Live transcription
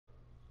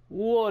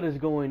What is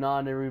going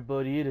on,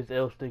 everybody? It is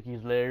L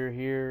Sticky's Lair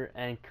here,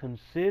 and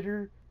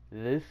consider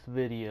this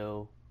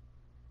video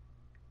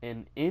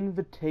an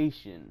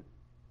invitation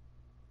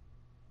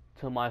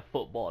to my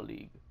football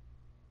league.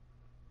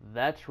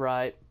 That's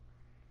right,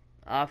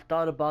 I've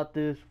thought about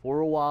this for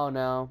a while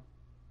now,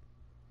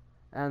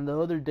 and the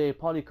other day,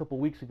 probably a couple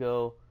weeks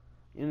ago,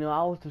 I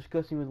was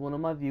discussing with one of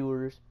my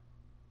viewers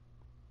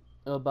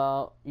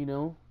about,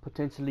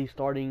 potentially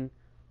starting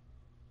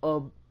a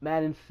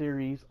Madden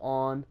series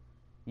on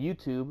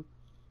YouTube.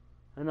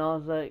 And I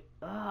was like,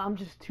 I'm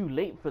just too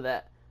late for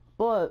that.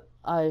 But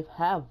I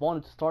have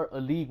wanted to start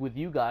a league with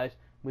you guys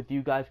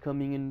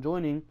coming and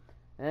joining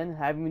and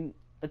having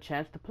a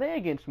chance to play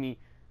against me.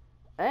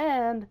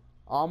 And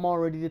I'm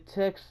already the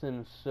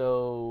Texans,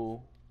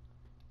 so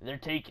they're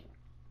taken.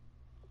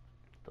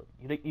 So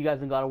you guys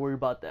don't gotta worry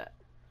about that.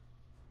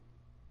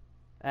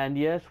 And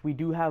yes, we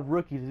do have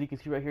rookies, as you can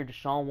see right here: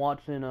 Deshaun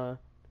Watson,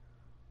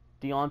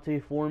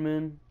 Deontay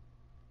Foreman.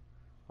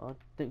 I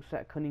think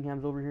Zach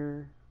Cunningham's over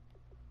here.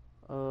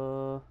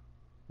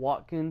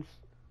 Watkins.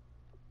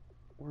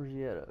 Where's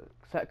he at?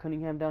 Zach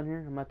Cunningham down here.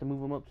 I'm gonna have to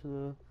move him up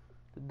to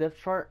the depth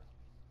chart.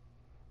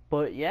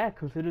 But yeah,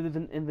 consider this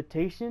an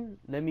invitation.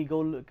 Let me go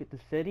look at the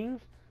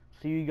settings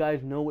so you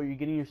guys know what you're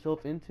getting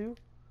yourself into.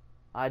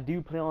 I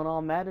do play on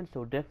all Madden,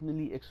 so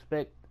definitely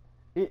expect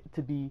it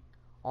to be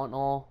on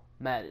all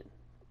Madden.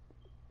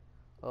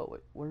 Oh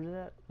wait, where's it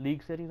at?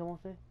 League settings, I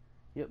want to say.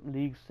 Yep,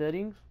 league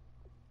settings.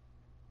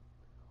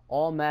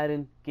 All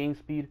Madden, game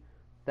speed,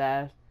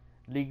 fast,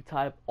 league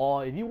type, all.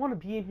 If you want to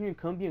be in here and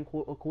come be a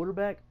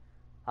quarterback,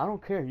 I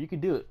don't care. You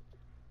can do it.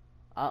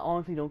 I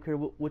honestly don't care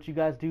what you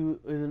guys do.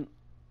 Is an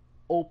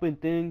open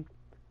thing.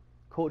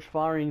 Coach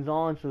firing's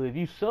on, so if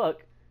you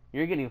suck,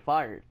 you're getting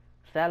fired.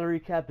 Salary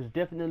cap is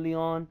definitely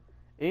on.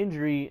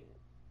 Injury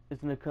is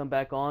going to come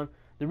back on.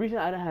 The reason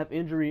I didn't have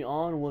injury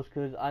on was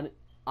because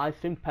I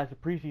simmed past the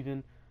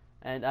preseason,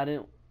 and I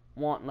didn't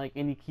want like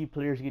any key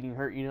players getting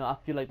hurt. I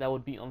feel like that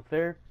would be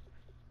unfair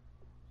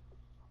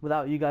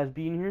without you guys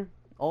being here.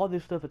 All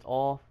this stuff is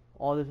off.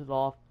 All this is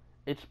off.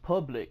 It's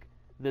public.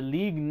 The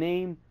league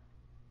name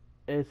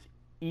is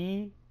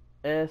ESFL,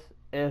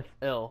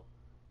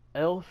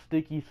 L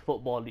Sticky's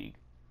Football League.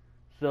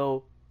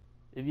 So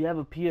if you have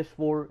a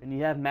PS4 and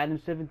you have Madden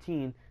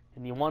 17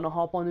 and you want to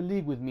hop on the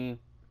league with me,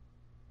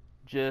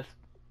 just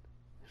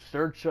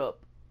search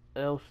up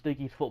L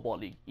Sticky's Football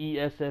League,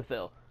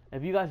 ESFL.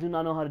 If you guys do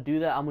not know how to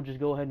do that, I'm gonna just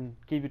go ahead and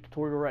give you a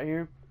tutorial right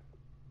here.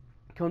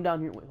 Come down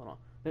here. Wait, hold on.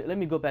 Let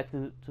me go back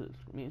to the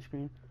main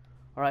screen.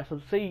 Alright,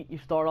 so say you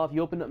start off,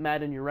 you open up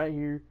Madden, you're right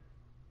here.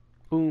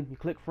 Boom, you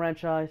click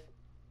franchise,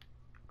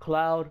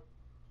 cloud,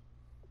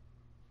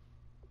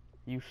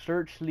 you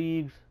search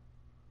leagues.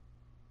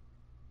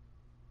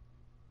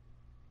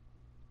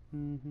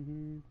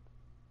 League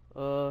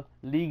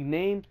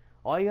name,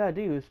 all you gotta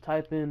do is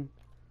type in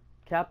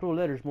capital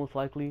letters, most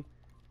likely,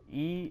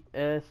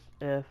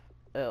 ESFL.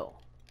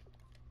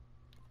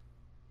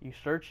 You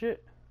search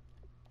it,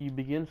 you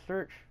begin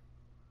search.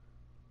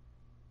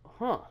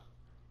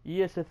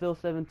 ESFL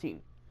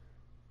 17.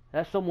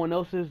 That's someone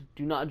else's.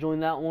 Do not join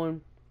that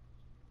one.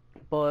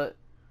 But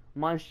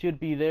mine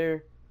should be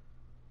there.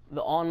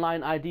 The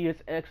online ID is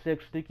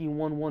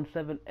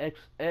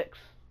XXSticky117XX.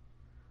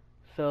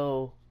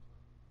 So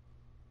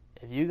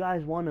if you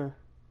guys want to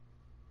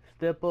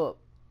step up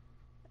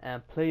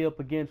and play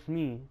up against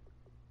me,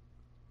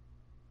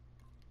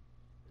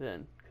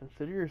 then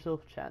consider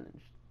yourself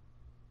challenged.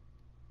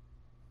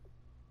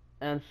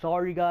 And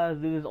sorry guys,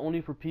 this is only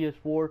for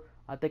PS4.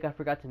 I think I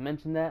forgot to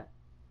mention that.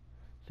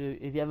 So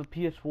if you have a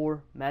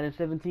PS4, Madden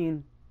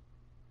 17,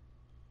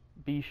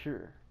 be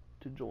sure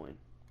to join.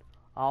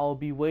 I'll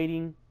be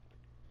waiting,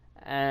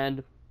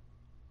 and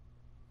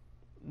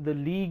the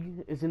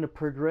league is going to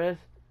progress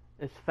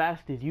as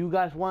fast as you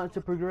guys want it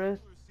to progress.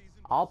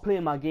 I'll play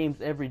my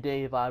games every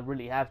day if I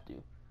really have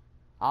to.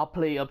 I'll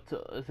play up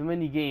to as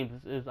many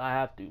games as I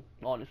have to,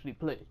 honestly,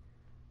 play.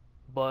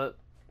 But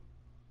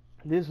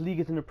this league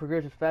is going to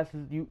progress as fast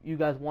as you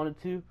guys want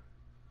it to.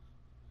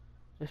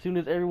 As soon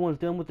as everyone's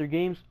done with their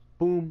games,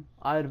 boom,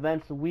 I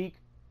advance a week.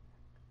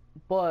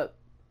 But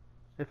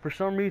if for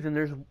some reason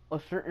there's a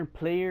certain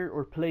player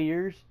or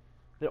players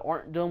that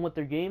aren't done with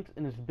their games,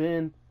 and it's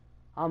been,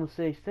 I'm going to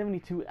say,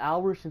 72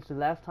 hours since the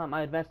last time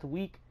I advanced a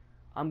week,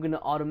 I'm going to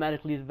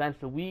automatically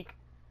advance a week.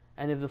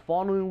 And if the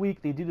following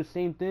week they do the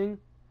same thing,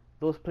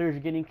 those players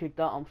are getting kicked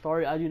out. I'm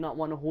sorry, I do not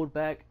want to hold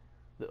back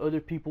the other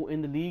people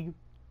in the league.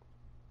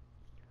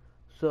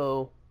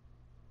 So,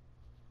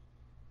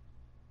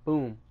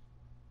 boom.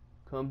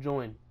 Come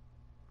join.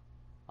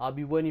 I'll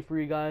be waiting for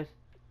you guys.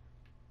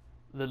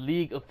 The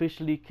league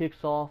officially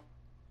kicks off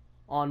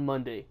on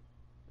Monday.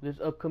 This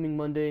upcoming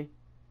Monday.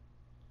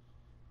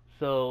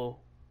 So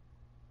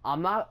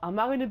I'm not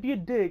gonna be a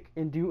dick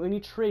and do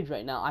any trades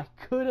right now. I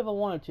could if I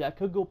wanted to. I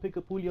could go pick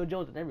up Julio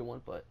Jones and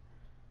everyone, but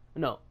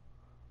no.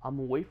 I'm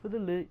gonna wait for the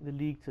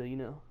league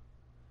to,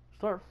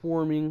 start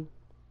forming,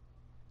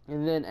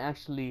 and then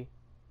actually,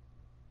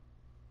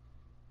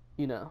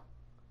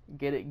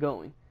 get it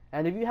going.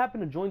 And if you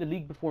happen to join the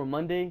league before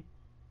Monday,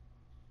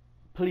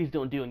 please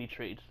don't do any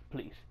trades,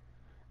 please.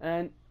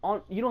 And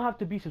you don't have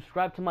to be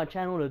subscribed to my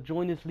channel to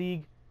join this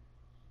league.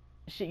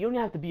 Shit, you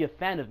don't have to be a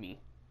fan of me.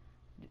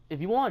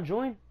 If you want to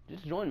join,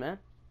 just join, man.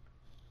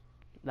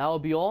 That will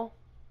be all.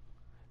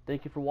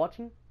 Thank you for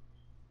watching,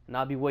 and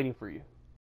I'll be waiting for you.